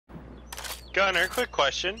Gunner, quick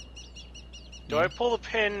question. Do I pull the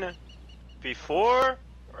pin before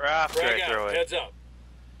or after I throw it? Heads up.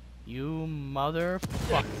 You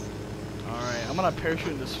motherfucker. Alright, I'm gonna parachute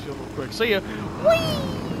in this field real quick. See ya.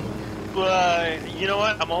 Whee! You know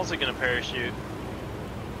what? I'm also gonna parachute.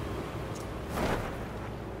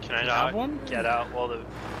 Can I not have one? get out while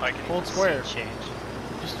I can Hold square. change?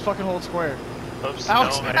 Just fucking hold square. Oops,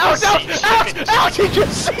 Alex! no, I Alex! didn't Alex! see Alex! change. Alex! He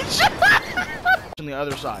just see on the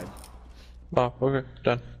other side. Oh, okay,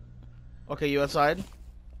 done. Okay, you outside?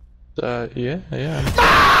 Yeah.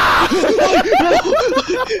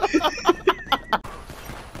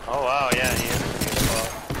 Oh wow, yeah, he is beautiful.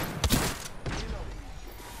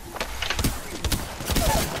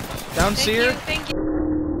 Down seer? Thank you.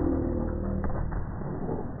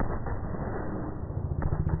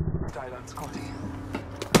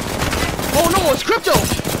 Oh no, it's Crypto!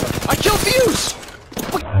 I killed Fuse!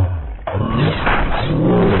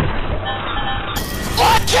 Oh,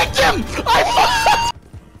 I kicked him!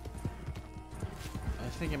 I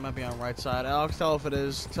think it might be on right side. Alex, tell if it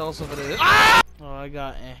is. Tell us if it is. Ah! Oh, I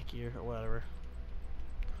got gear or whatever.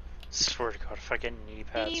 Swear to God, if I get knee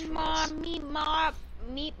pads Meat from mob, this. meat mob,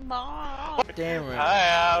 meat mob. Damn it.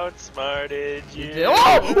 I outsmarted you.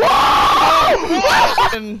 Oh!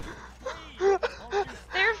 Whoa! And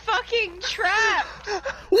They're fucking trapped.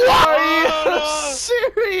 why are you no.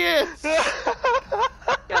 serious?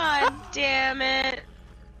 God damn it.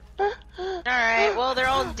 Alright, well, they're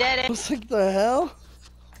all dead. I was like, the hell?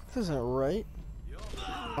 This isn't right.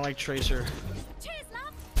 I like Tracer.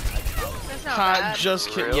 That's not I'm bad. just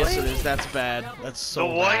kidding. Really? Yes, it is. That's bad. That's so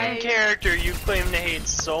The one bad. character you claim to hate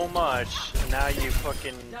so much, and now you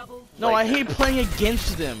fucking. No, like I hate playing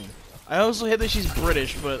against them. I also hate that she's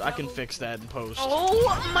British, but I can fix that in post.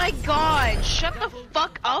 Oh my god, shut the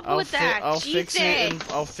fuck up with that. I'll Jesus. fix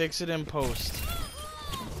it in post.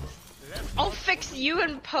 I'll fix you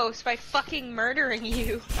in post by fucking murdering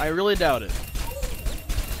you. I really doubt it.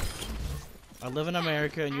 I live in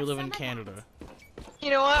America and you live in Canada. You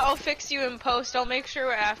know what? I'll fix you in post. I'll make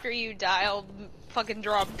sure after you die, I'll fucking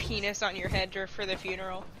draw a penis on your head for the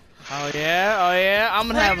funeral. Oh yeah, I'm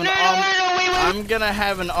gonna have I'm gonna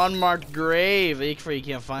have an unmarked grave. For you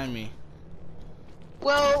can't find me.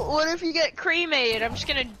 Well, what if you get cremated? I'm just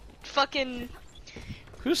gonna fucking.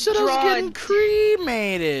 Who said I was getting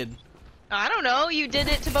cremated? I don't know. You did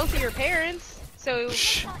it to both of your parents, so.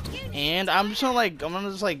 Shh. And I'm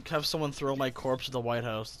gonna just have someone throw my corpse at the White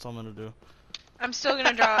House. That's all I'm gonna do. I'm still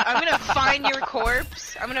gonna draw. I'm gonna find your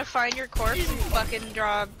corpse. I'm gonna find your corpse and fucking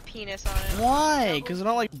draw a penis on it. Why? Because I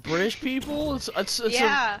don't like British people? It's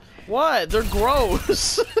Yeah. What? They're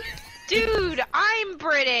gross. Dude, I'm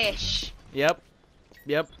British. Yep.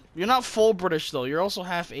 You're not full British though. You're also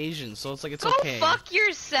half Asian, so it's like it's Go okay. fuck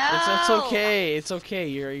yourself. It's okay. It's okay.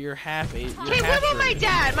 You're half Asian. Okay, what about my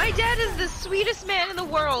dad? My dad is the sweetest man in the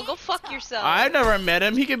world. Go fuck yourself. I've never met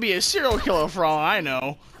him. He could be a serial killer for all I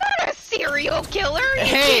know. Not a serial killer. Are you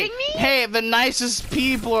kidding me? Hey, the nicest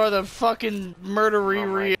people are the fucking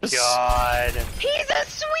murdereriest. Oh my God. He's a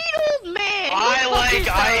sweet old man. Go I fuck like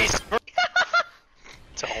yourself. ice.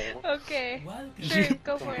 Don't. Okay. Sure,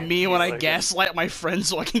 go for it. Me when I Like gaslight my friends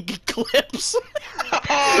so I can get clips. Oh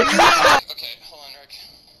no! Okay, hold on, Rick.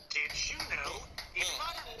 Did you know, in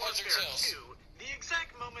Modern Warfare 2, the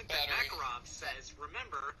exact moment that Battery. Makarov says,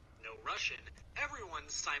 remember, no Russian, everyone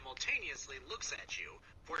simultaneously looks at you,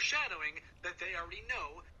 foreshadowing that they already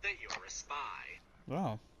know that you're a spy.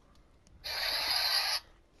 Wow.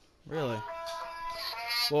 Really?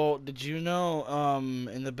 Well, did you know,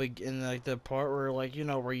 in the part where,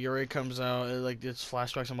 where Yuri comes out, it's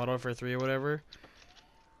flashbacks on Modern Warfare 3 or whatever?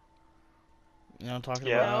 You know what I'm talking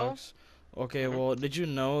about, No. Alex? Okay, well, did you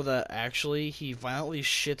know that actually he violently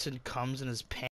shits and comes in his pants?